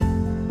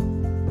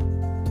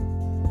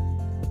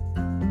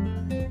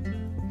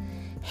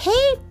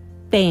Hey,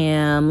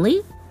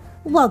 family.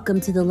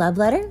 Welcome to the Love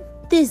Letter.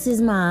 This is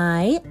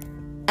my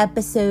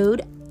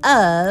episode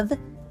of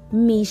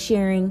me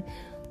sharing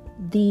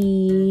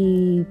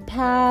the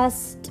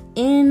past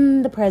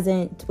in the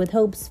present with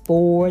hopes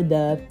for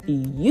the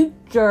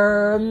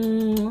future.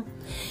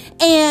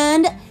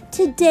 And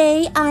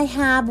today I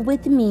have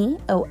with me,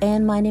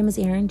 and my name is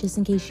Erin, just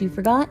in case you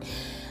forgot.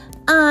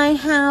 I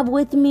have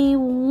with me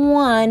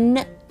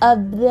one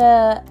of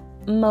the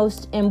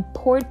most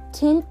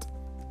important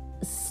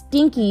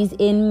stinkies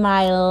in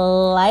my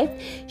life.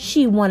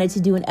 She wanted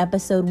to do an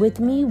episode with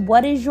me.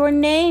 What is your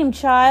name,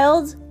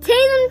 child?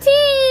 Tatum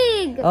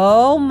Teague!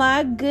 Oh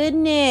my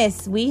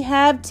goodness. We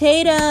have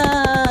Tatum.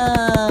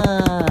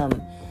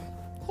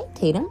 Hey,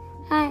 Tatum.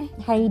 Hi.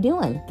 How you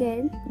doing?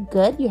 Good.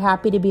 Good? You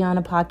happy to be on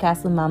a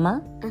podcast with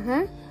Mama?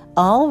 Uh-huh.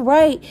 All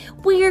right.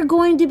 We are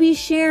going to be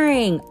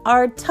sharing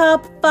our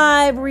top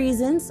 5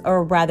 reasons,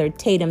 or rather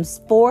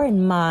Tatum's 4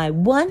 and my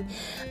 1,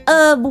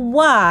 of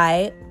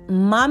why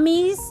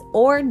mommies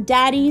or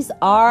daddies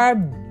are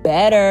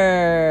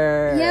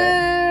better.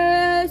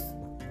 Yes!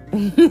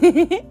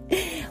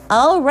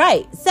 All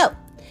right. So,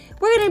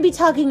 we're going to be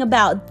talking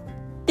about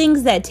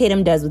things that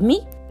Tatum does with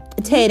me.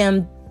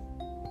 Things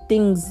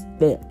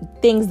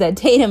that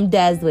Tatum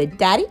does with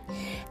daddy.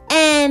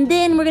 And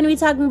then we're going to be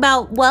talking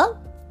about, well,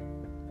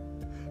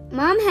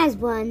 Mom has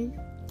one.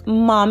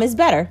 Mom is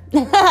better.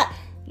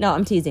 No,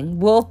 I'm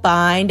teasing. We'll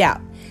find out.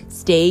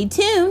 Stay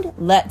tuned.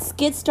 Let's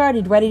get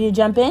started. Ready to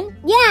jump in?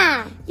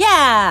 Yeah!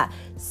 Yeah.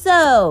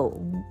 So,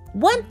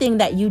 one thing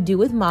that you do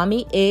with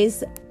mommy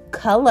is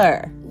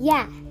color.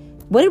 Yeah.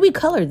 What did we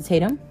color,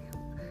 Tatum?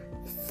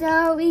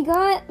 So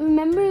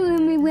remember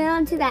when we went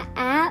onto that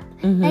app,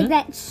 like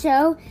that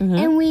show,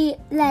 and we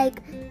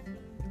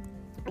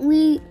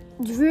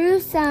drew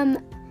some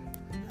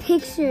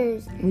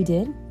pictures. We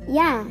did?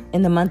 Yeah.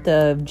 In the month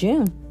of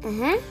June.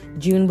 Uh-huh.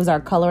 June was our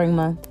coloring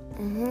month.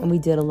 Uh-huh. And we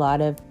did a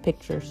lot of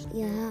pictures.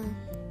 Yeah.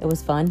 It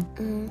was fun.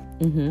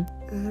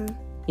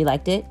 You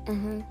liked it?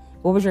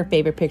 What was your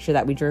favorite picture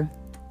that we drew?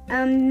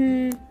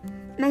 My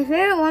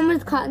favorite one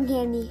was cotton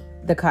candy.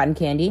 The cotton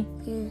candy?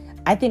 Yeah.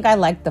 I think I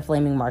liked the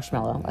flaming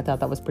marshmallow. I thought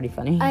that was pretty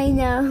funny. I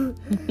know.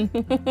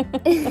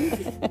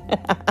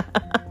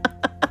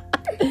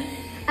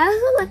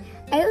 I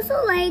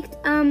also liked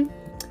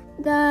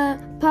the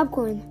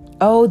popcorn.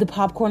 Oh, the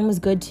popcorn was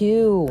good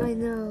too. I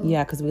know.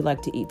 Yeah, because we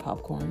like to eat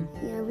popcorn.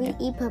 Yeah, we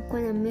eat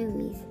popcorn in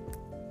movies.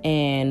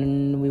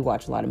 And we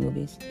watch a lot of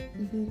movies.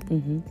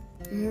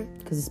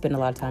 Because we spend a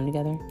lot of time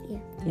together.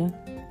 Yeah.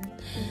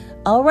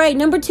 All right,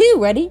 number 2.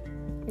 Ready?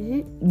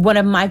 One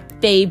of my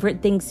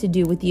favorite things to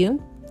do with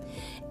you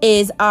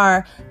is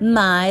our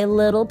My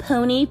Little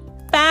Pony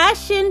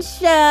fashion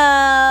show.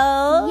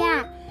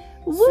 Yeah.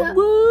 Whoop,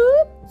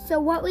 whoop.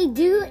 So what we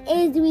do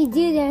is we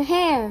do their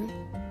hair.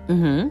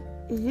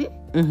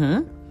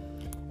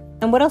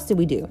 And what else do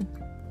we do?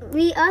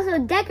 We also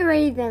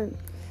decorate them.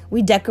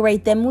 We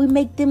decorate them. We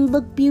make them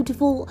look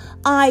beautiful.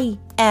 I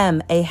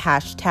am a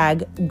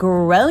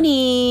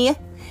 #Grony.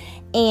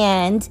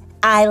 And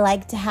I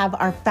like to have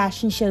our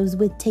fashion shows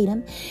with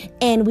Tatum.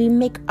 And we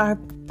make our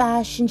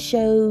fashion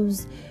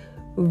shows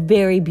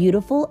very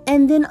beautiful.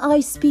 And then I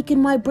speak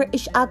in my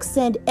British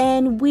accent.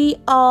 And we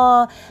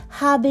are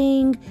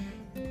having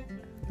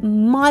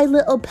My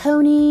Little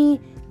Pony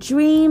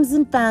dreams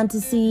and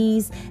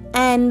fantasies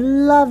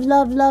and love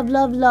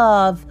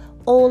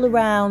all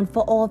around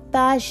for our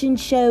fashion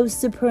show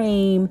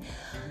supreme.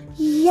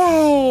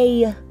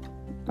 Yay!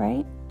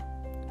 Right?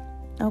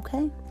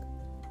 Okay.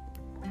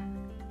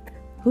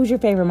 Who's your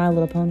favorite My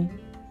Little Pony?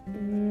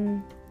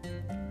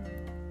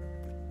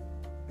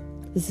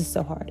 This is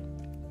so hard.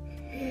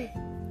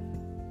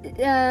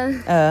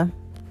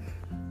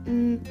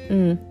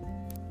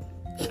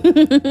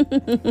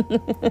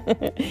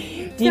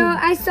 So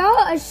I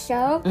saw a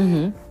show.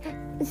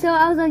 So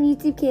I was on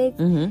YouTube Kids.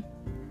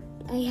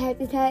 I had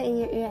to tell it in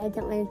your ear. I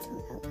don't want to tell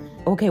it out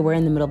loud. Okay, we're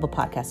in the middle of a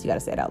podcast. You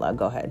gotta say it out loud.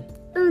 Go ahead.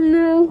 Oh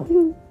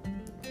no.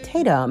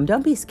 Tatum,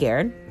 don't be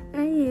scared.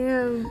 I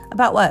am.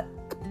 About what?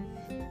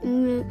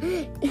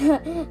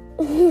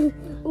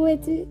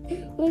 What's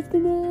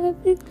gonna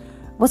happen?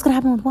 What's gonna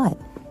happen with what?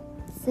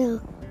 So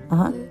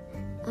I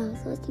was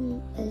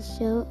watching a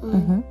show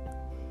on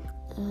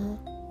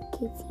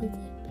Kids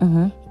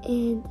YouTube.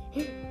 And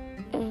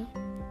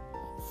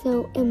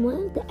so in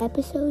one of the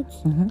episodes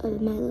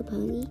of My Little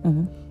Pony,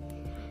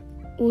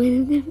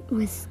 one of them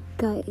was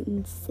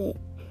gotten sick.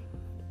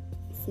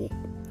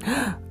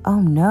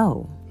 Oh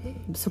no.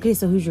 It's okay,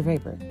 so who's your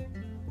favorite?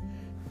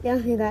 Yeah,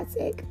 who got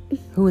sick?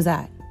 Who was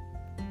that?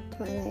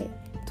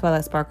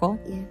 Twilight Sparkle?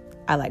 Yeah.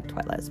 I like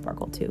Twilight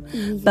Sparkle too.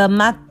 But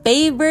my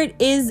favorite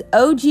is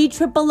OG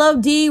Triple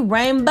OD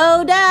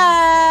Rainbow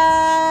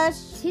Dash.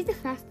 She's the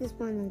fastest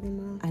one of them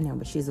all. I know,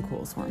 but she's the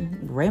coolest one.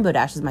 Rainbow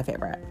Dash is my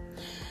favorite.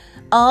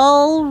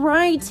 All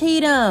right,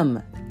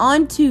 Tatum.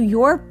 On to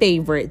your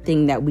favorite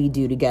thing that we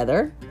do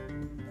together.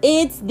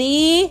 It's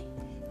the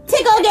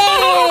tickle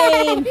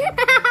game.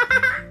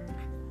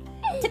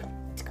 Tickle.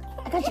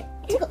 I got you.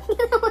 Tickle.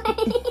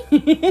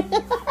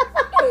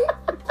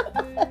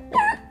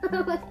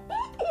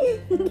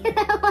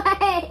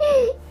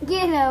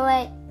 know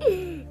what.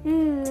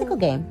 Tickle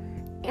game.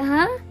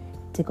 Uh-huh.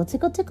 Tickle,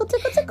 tickle, tickle,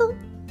 tickle, tickle.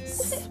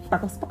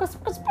 Sparkle, sparkle,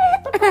 sparkle,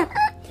 sparkle.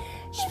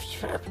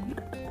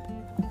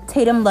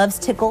 Tatum loves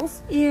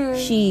tickles. Yeah.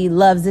 She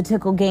loves the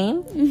tickle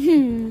game.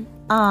 Mm-hmm.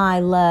 I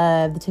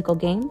love the tickle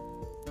game.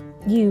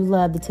 You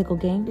love the tickle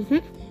game. Mm-hmm.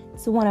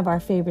 It's one of our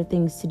favorite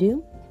things to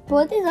do.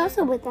 Pote is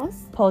also with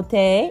us.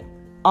 Pote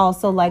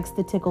also likes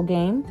the tickle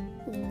game.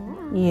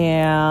 Yeah.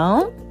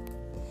 Yeah.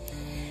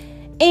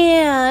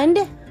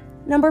 And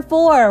number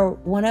 4,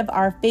 one of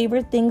our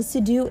favorite things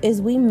to do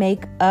is we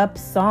make up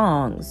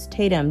songs.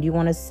 Tatum, do you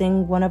want to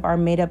sing one of our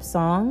made up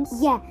songs?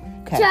 Yeah.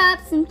 Okay. Chop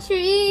some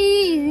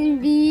trees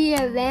and be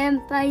a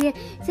vampire.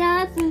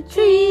 Chop some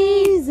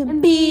trees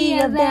and be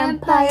a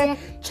vampire.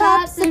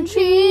 Chop some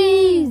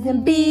trees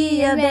and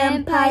be a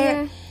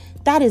vampire.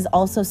 That is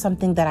also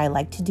something that I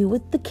like to do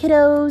with the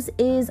kiddos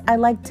is I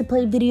like to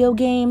play video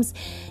games.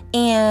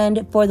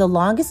 And for the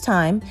longest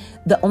time,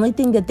 the only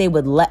thing that they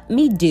would let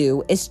me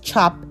do is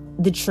chop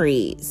the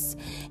trees.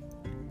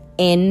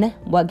 In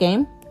what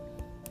game?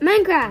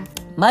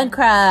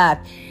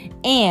 Minecraft.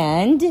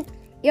 And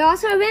you're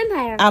also a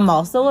vampire. I'm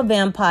also a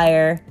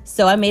vampire.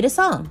 So I made a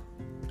song.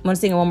 Want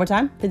to sing it one more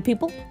time for the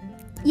people?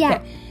 Yeah.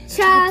 Okay.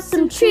 Chop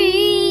some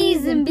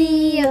trees and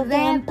be a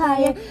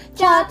vampire.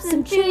 Chop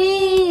some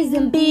trees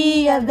and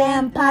be a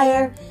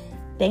vampire.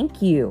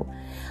 Thank you.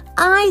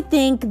 I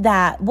think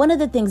that one of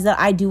the things that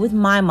I do with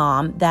my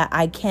mom that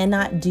I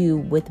cannot do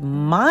with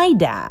my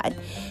dad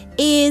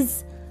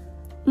is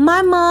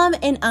my mom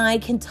and I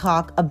can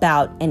talk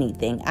about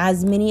anything.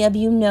 As many of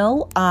you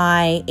know,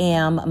 I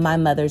am my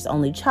mother's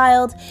only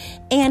child,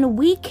 and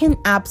we can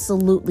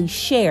absolutely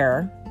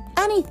share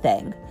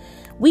anything.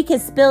 We can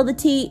spill the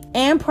tea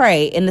and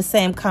pray in the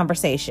same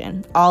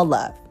conversation. All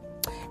love.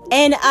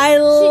 And I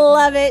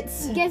love it.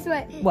 Guess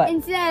what? What?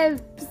 Instead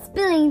of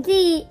spilling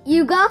tea,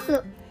 you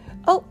gossip.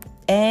 Oh,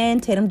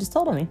 and Tatum just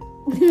told on me.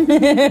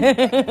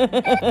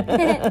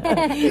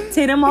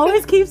 Tatum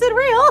always keeps it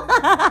real.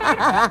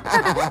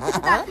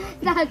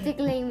 Stop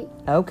tickling me.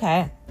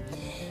 Okay.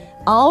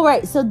 All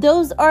right. So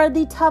those are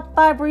the top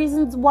 5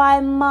 reasons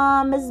why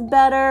mom is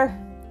better.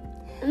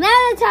 Now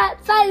the top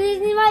 5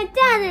 reasons my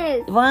dad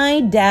is.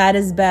 My dad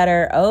is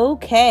better.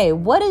 Okay.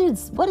 What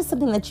is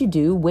something that you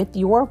do with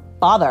your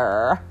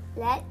father?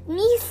 Let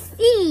me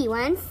see.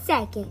 1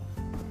 second.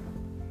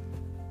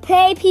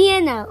 Play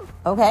piano.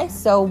 Okay.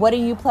 So what do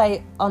you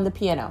play on the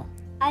piano?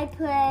 I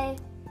play.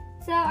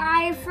 So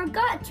I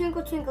forgot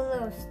Twinkle Twinkle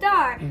Little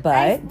Star. But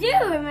I do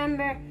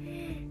remember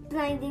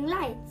Blinding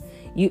Lights.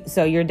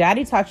 So your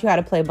daddy taught you how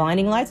to play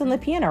Blinding Lights on the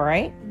piano,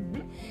 right?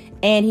 Mm-hmm.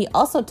 And he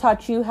also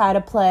taught you how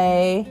to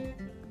play.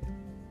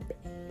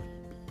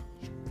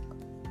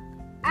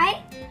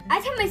 I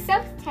taught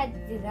myself how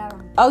to do that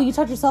one. Oh, you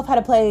taught yourself how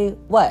to play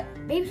what?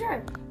 Baby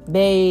Shark.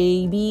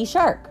 Baby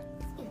Shark.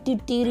 Do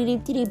do do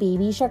do do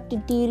baby shark. Do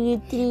do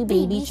do do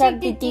baby shark.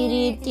 Do do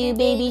do do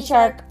baby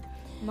shark.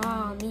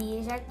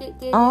 Mommy Shark.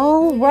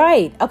 All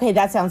right. Okay,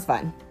 that sounds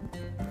fun.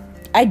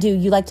 I do.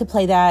 You like to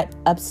play that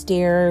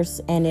upstairs,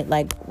 and it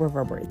like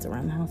reverberates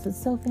around the house. It's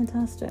so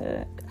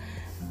fantastic.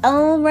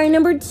 All right,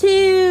 number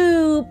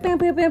 2.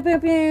 This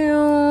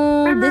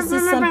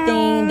is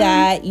something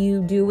that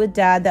you do with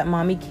dad that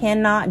mommy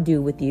cannot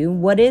do with you.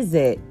 What is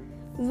it?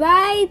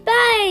 Ride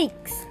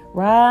bikes.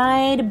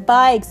 Ride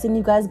bikes, and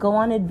you guys go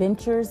on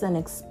adventures and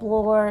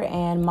explore,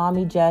 and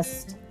mommy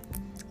just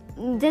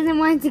doesn't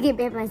want to get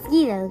bit by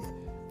mosquitoes.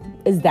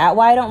 Is that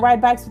why I don't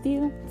ride bikes with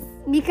you?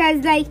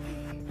 Because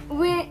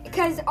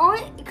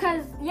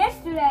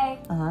yesterday.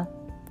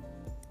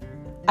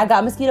 I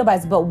got mosquito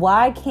bites, but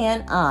why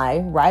can't I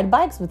ride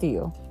bikes with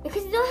you?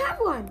 Because you don't have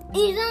one, and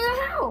you don't know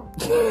how.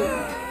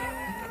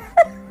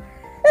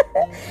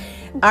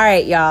 All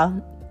right,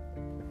 y'all.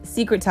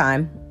 Secret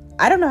time.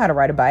 I don't know how to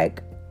ride a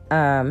bike.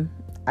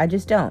 I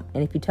just don't.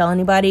 And if you tell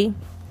anybody,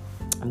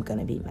 I'm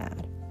gonna be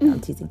mad. I'm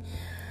teasing.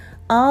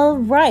 All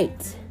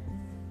right.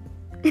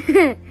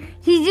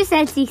 She just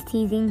said she's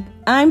teasing.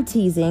 I'm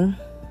teasing.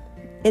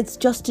 It's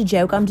just a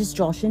joke. I'm just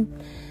joshing.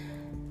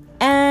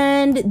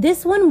 And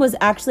this one was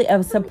actually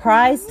a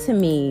surprise to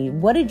me.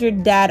 What did your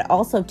dad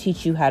also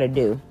teach you how to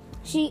do?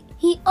 He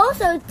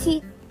also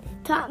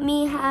taught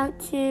me how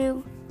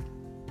to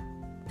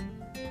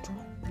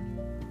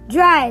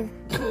drive.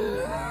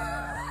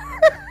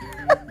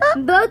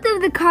 Both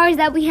of the cars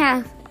that we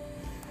have.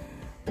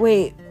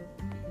 Wait,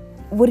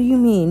 what do you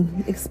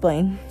mean?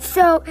 Explain.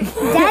 So,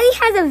 Daddy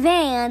has a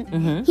van.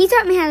 Mm-hmm. He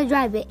taught me how to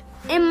drive it.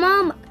 And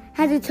Mom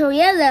has a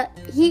Toyota.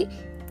 He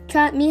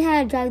taught me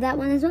how to drive that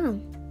one as well.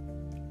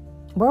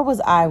 Where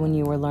was I when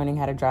you were learning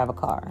how to drive a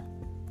car?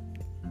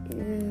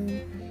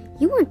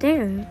 You weren't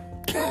there.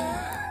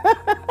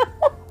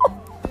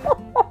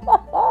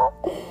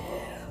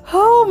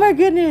 Oh my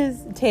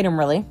goodness. Tatum,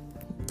 really?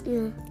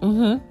 Yeah.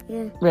 Mm-hmm.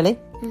 Yeah. Really?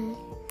 Mm-hmm.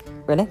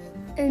 Really?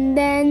 And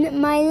then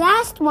my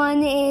last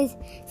one is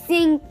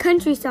sing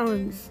country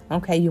songs.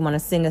 Okay, you want to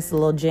sing us a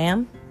little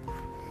jam?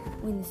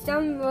 When the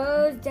sun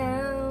rolls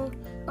down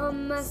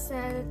on my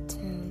side of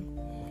town,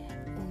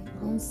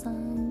 on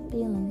some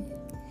feeling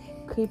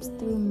creeps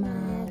through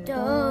my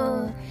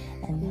door,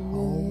 and the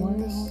whole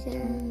world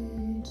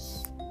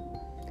turns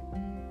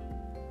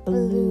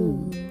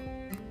blue.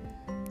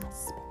 I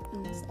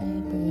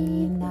spend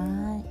every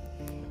night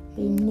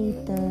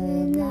beneath the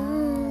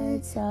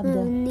lights of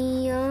the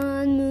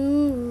neon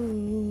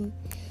moon.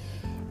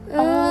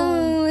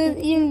 Oh,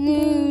 if you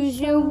lose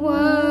your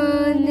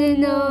one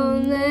and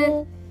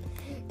only,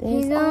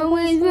 he's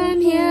always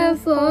from here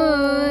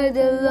for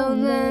the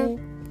lonely.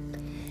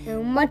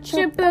 And watch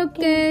your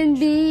broken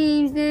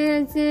beams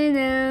dancing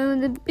out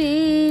the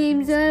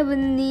beams of a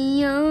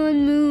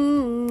neon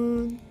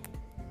moon.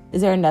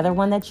 Is there another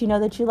one that you know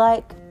that you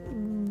like?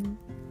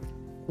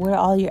 Where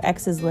all your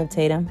exes live,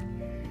 Tatum?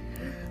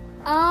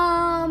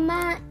 All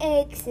my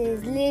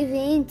exes live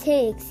in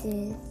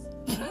Texas.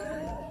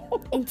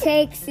 And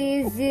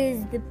Texas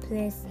is the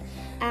place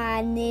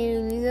I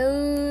never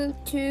love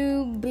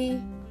to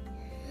be.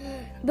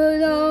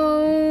 But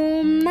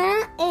all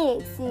my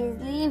exes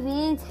live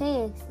in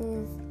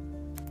Texas.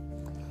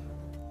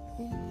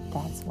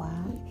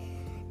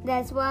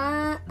 That's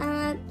why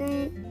I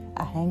think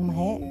I hang my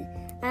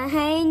head. I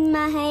hang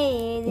my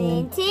head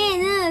in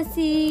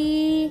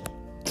Tennessee.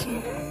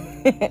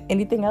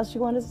 Anything else you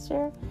want us to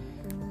share?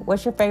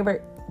 What's your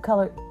favorite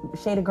color,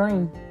 shade of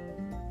green?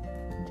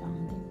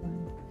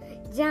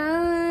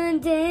 John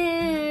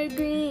Deere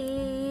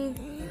Green.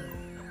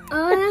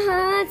 On a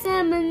hot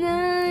summer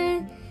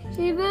night,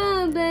 she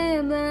brought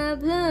back my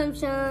plum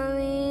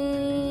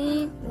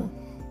Charlie.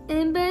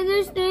 And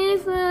better stay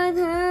for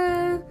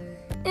her.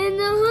 And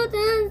the whole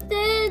town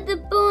said the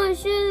boy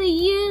should have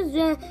used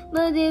her,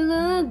 but they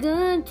look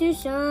good to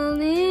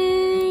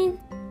Charlene.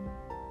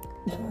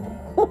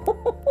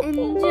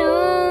 And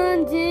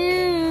John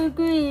Deere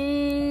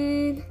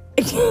Green.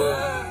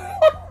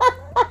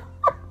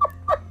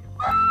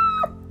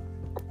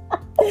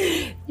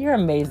 You're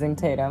amazing,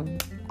 Tatum.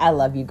 I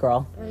love you,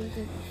 girl.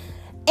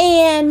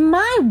 And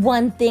my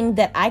one thing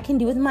that I can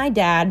do with my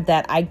dad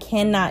that I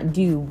cannot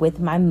do with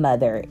my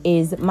mother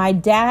is my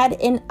dad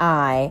and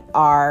I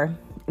are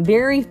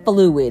very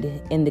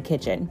fluid in the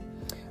kitchen.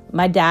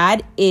 My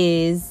dad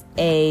is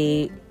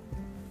a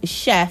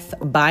chef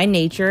by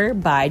nature,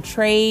 by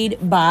trade,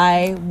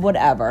 by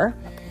whatever.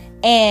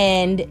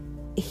 And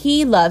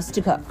he loves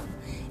to cook.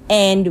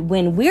 And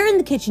when we're in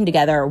the kitchen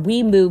together,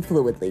 we move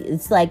fluidly.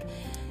 It's like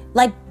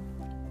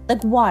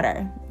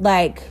water,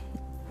 like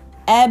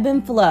ebb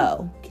and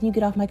flow. Can you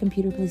get off my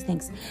computer, please?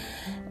 Thanks.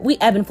 We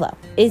ebb and flow.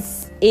 It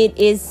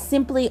is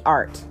simply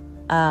art.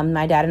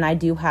 My dad and I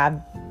do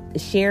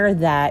share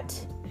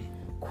that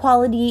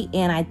quality,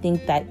 and I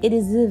think that it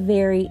is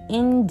very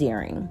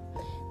endearing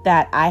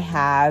that I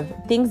have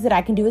things that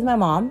I can do with my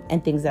mom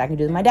and things that I can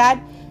do with my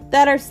dad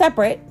that are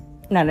separate,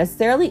 not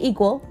necessarily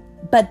equal,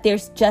 but they're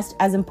just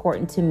as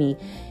important to me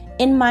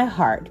in my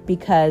heart,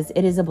 because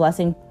it is a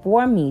blessing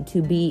for me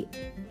to be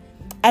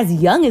as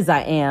young as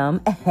I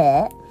am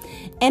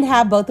and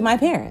have both of my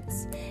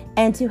parents,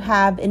 and to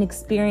have an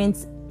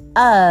experience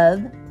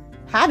of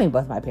having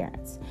both my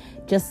parents,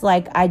 just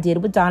like I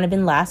did with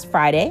Donovan last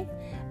Friday.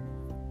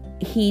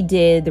 He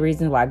did the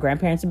reason why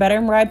grandparents are better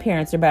and why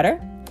parents are better.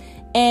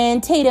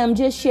 And Tatum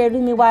just shared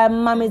with me why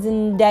mommies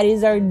and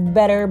daddies are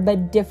better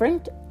but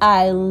different.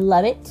 I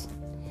love it.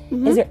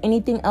 Mm-hmm. Is there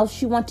anything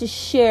else you want to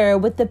share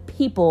with the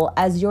people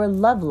as your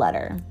love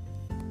letter?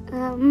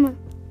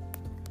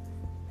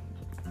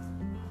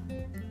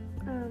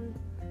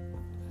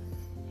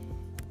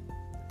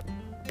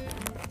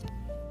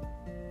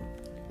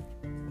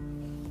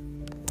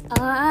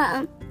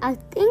 I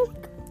think.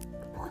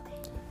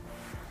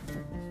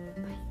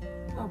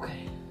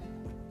 Okay.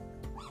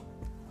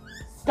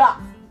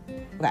 Stop.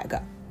 Okay, go.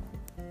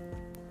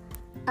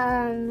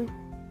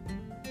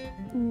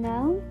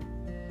 No.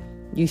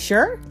 You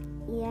sure?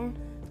 Yeah.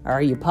 Or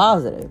are you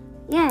positive?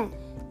 Yeah.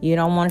 You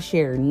don't want to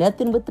share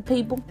nothing with the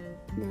people?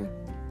 No.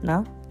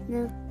 No?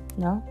 No.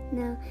 No?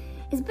 No.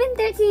 It's been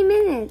 13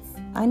 minutes.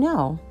 I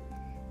know.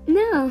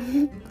 No.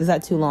 Is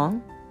that too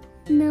long?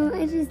 No,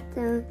 I just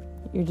don't.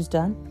 You're just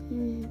done?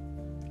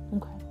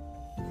 Okay.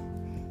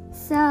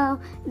 So,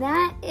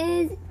 that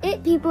is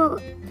it,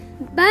 people.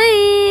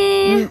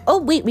 Bye!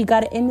 Oh, wait, we got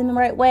to end in the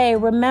right way.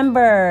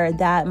 Remember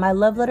that my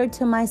love letter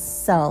to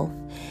myself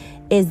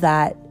is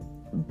that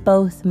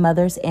both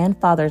mothers and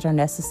fathers are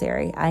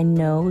necessary. I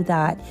know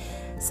that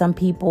some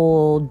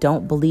people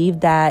don't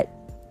believe that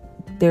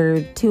there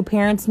are two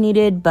parents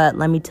needed, but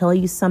let me tell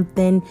you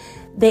something.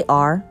 They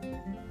are.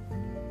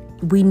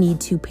 We need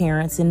two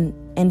parents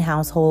in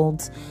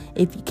households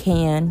if you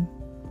can.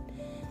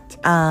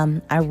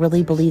 I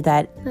really believe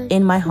that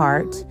in my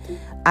heart.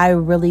 I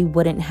really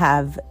wouldn't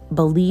have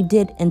believed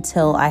it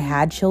until I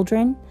had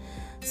children.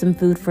 Some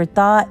food for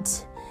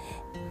thought.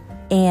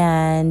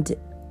 And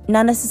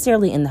not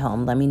necessarily in the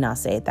home. Let me not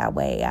say it that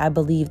way. I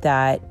believe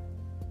that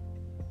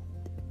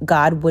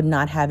God would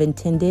not have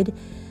intended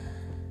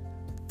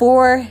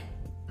for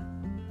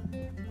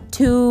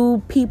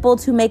two people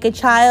to make a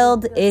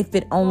child if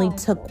it only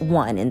took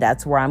one. And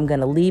that's where I'm going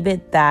to leave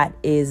it. That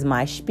is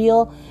my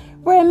spiel.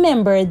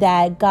 remember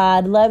that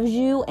God loves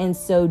you and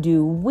so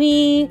do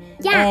we.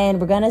 Yeah. And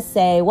we're going to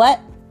say what?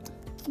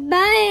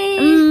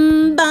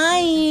 Bye.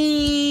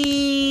 Bye.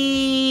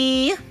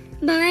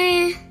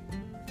 Bye.